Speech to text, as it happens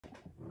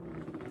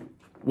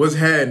What's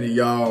happening,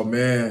 y'all,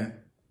 man?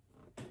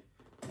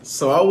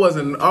 So I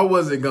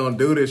wasn't gonna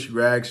do this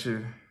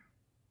reaction,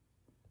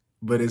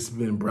 but it's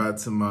been brought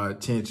to my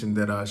attention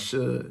that I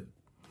should.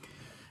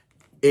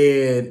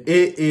 And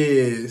it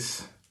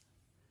is,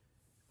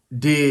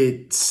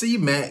 did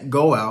Cmac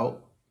go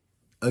out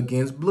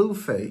against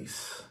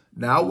BlueFace?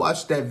 Now I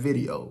watched that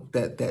video,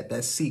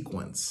 that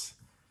sequence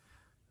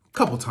a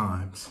couple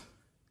times.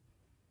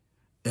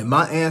 And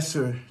my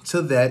answer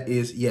to that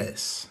is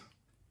yes.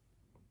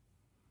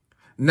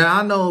 Now,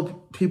 I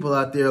know people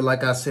out there,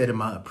 like I said in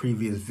my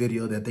previous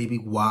video, that they be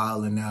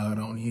wilding out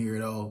on here,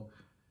 though.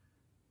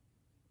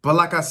 But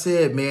like I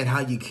said, man,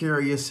 how you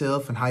carry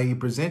yourself and how you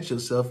present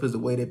yourself is the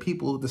way that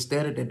the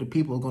standard that the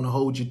people are going to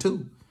hold you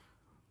to.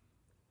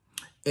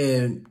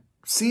 And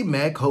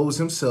Cmac holds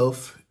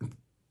himself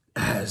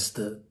as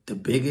the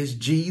biggest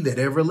G that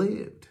ever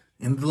lived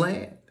in the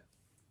land.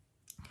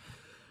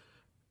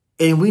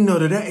 And we know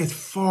that is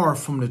far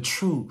from the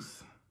truth.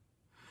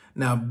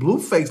 Now,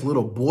 BlueFace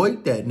little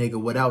boyed that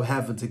nigga without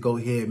having to go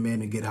ahead,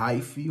 man, and get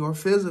hyphy or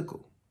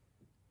physical.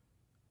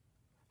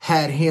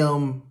 Had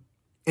him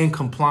in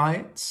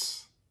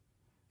compliance.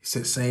 He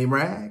said, same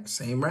rag,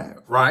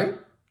 right?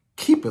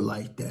 Keep it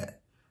like that.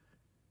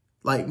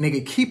 Like,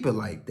 nigga, keep it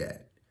like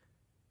that.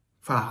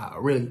 If I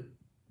really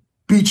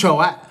beat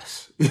your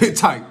ass,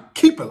 type,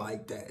 keep it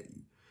like that.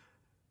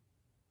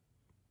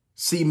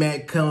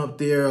 Cmac come up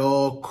there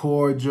all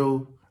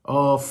cordial,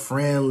 all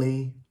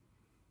friendly.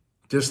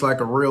 Just like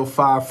a real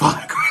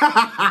firefighter.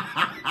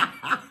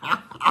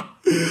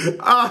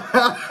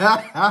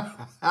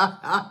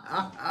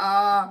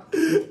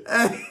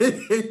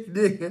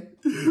 Nigga,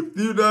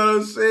 you know what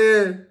I'm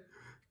saying?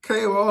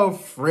 Came all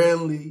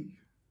friendly.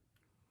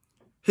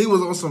 He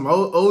was on some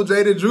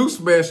OJ the Juice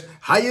mess.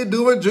 How you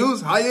doing,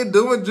 Juice? How you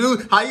doing,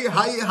 Juice? How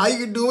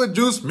you doing,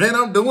 Juice? Man,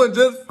 I'm doing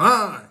just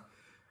fine.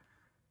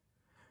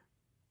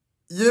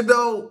 You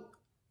know,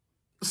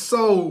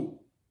 so,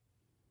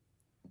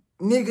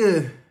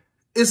 nigga,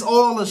 it's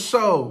all a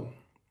show.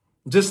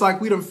 Just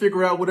like we done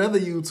figure out with other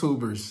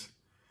YouTubers.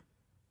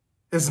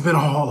 It's been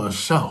all a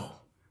show.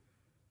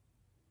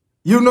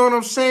 You know what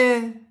I'm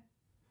saying?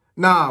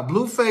 Nah,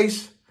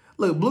 BlueFace,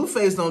 look,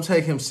 BlueFace don't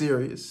take him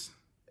serious.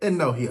 And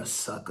know he a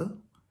sucker.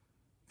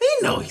 He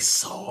know he's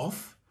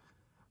soft.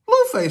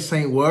 BlueFace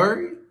ain't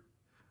worried.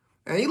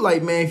 And he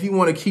like, man, if you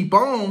want to keep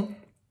on,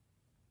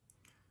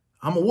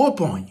 I'ma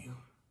whoop on you.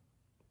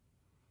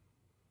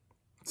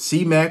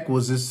 Cmac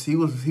was just, he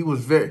was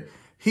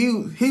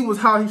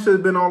how he should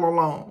have been all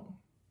along.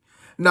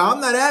 Now, I'm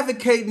not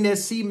advocating that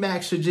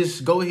Cmac should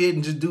just go ahead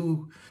and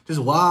just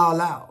wild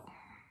out.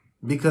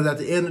 Because at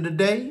the end of the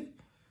day,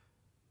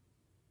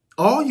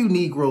 all you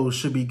Negroes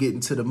should be getting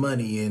to the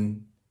money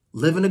and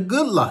living a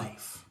good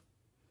life.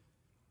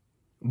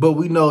 But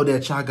we know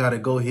that y'all got to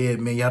go ahead,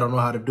 man. Y'all don't know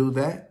how to do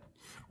that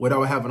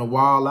without having a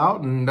wild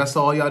out. And that's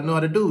all y'all know how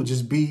to do.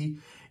 Just be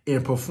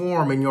and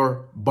perform in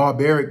your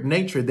barbaric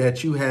nature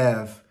that you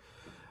have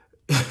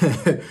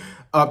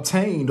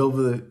obtained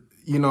over the,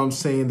 you know what I'm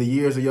saying, the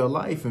years of your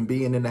life and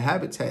being in the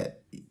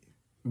habitat,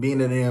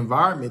 being in the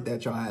environment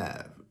that y'all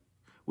have,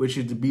 which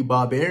is to be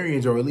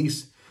barbarians or at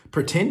least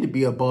pretend to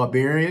be a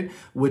barbarian,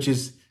 which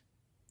is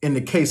in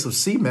the case of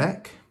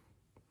Cmac.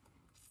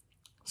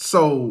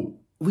 So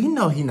we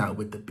know he not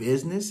with the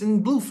business,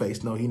 and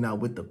BlueFace know he not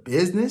with the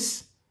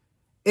business.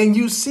 And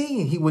you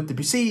seen he with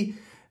the, see,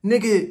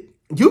 nigga,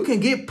 you can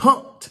get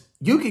pumped,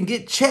 you can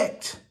get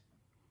checked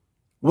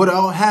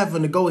without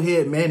having to go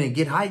ahead, man, and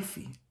get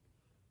hyphy.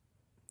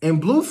 And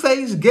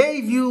BlueFace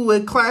gave you a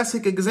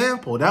classic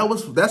example.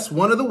 That's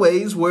one of the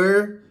ways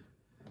where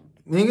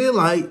nigga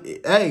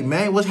like, hey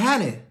man, what's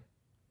happening?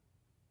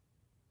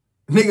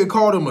 Nigga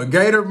called him a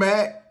Gator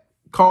Mac,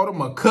 called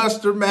him a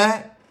Custer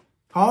Mac,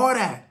 all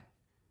that.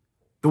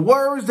 The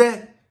words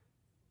that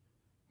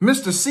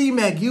Mr.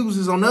 Cmac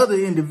uses on other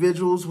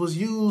individuals was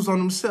used on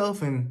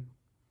himself, and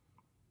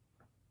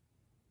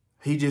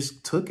he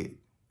just took it.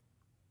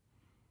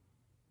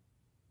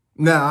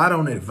 Now, I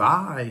don't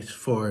advise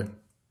for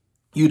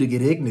you to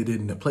get ignorant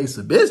in the place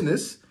of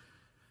business.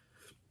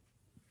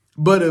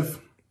 But if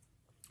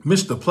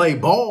Mr. Play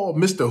Ball,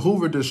 Mr.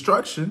 Hoover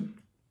Destruction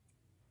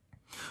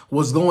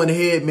was going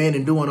ahead, man,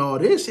 and doing all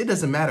this, it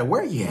doesn't matter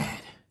where you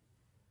at.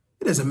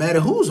 It doesn't matter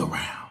who's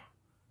around.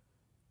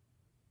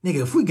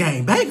 Nigga, if we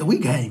gang banging, we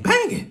gang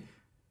banging.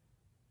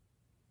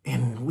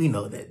 And we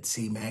know that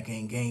Cmac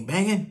ain't gang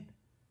banging.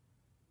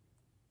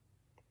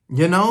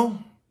 You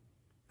know?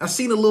 I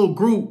seen a little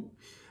group,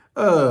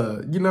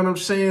 you know what I'm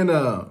saying?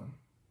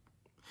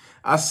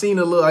 I seen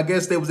a little, I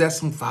guess they was at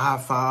some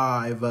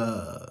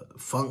 5-5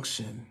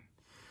 function.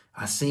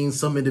 I seen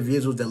some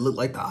individuals that look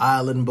like the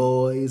Island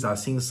Boys. I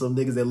seen some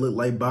niggas that look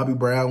like Bobby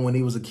Brown when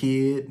he was a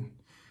kid.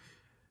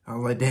 I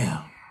was like,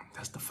 damn,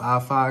 that's the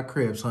 5-5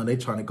 Crips, huh? They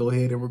trying to go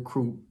ahead and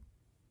recruit.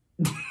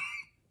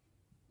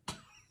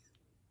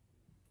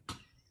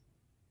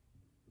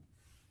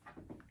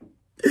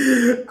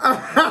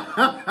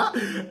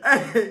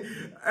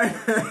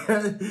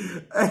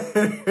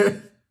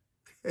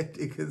 That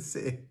nigga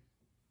said,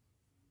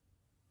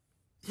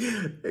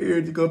 Here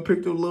you go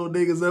pick them little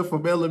niggas up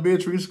from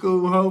elementary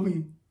school,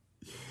 homie.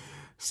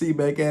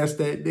 Cmac asked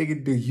that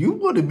nigga, do you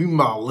want to be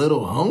my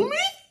little homie?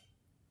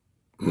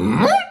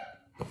 Hmm?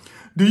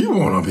 Do you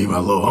want to be my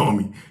little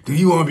homie? Do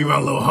you want to be my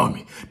little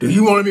homie? Do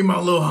you want to be my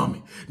little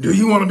homie? Do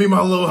you want to be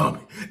my little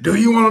homie? Do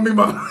you want to be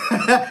my...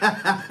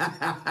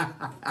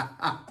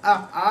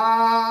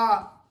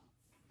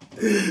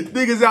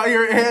 Niggas out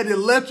here adding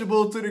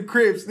electrical to the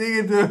Crips.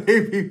 Nigga,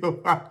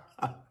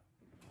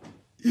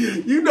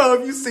 you know,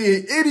 if you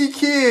see any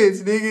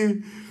kids,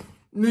 nigga,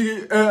 in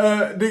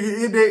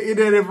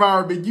that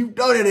environment, you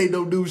know that ain't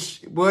no new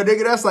shit. Boy,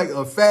 nigga, that's like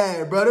a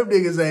fad, bro. Them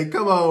niggas ain't,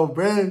 come on,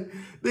 bro.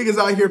 Niggas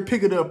out here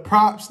picking up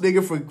props,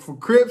 nigga, for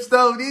Crips,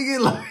 though, nigga,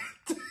 like...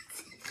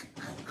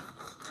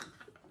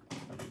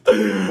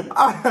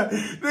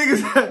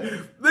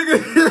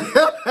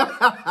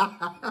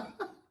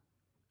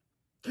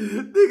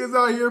 Niggas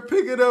out here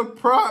picking up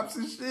props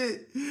and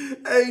shit.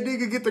 Hey,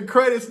 nigga, get the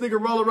credits. Nigga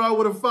roll around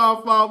with a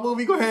 5.5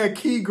 movie. Gonna have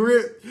key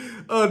grip,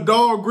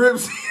 dog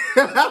grips.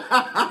 Hey,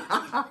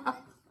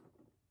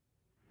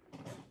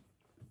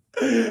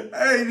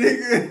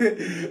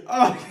 nigga.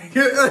 Oh,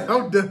 nigga,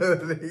 I'm done,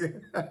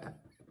 nigga.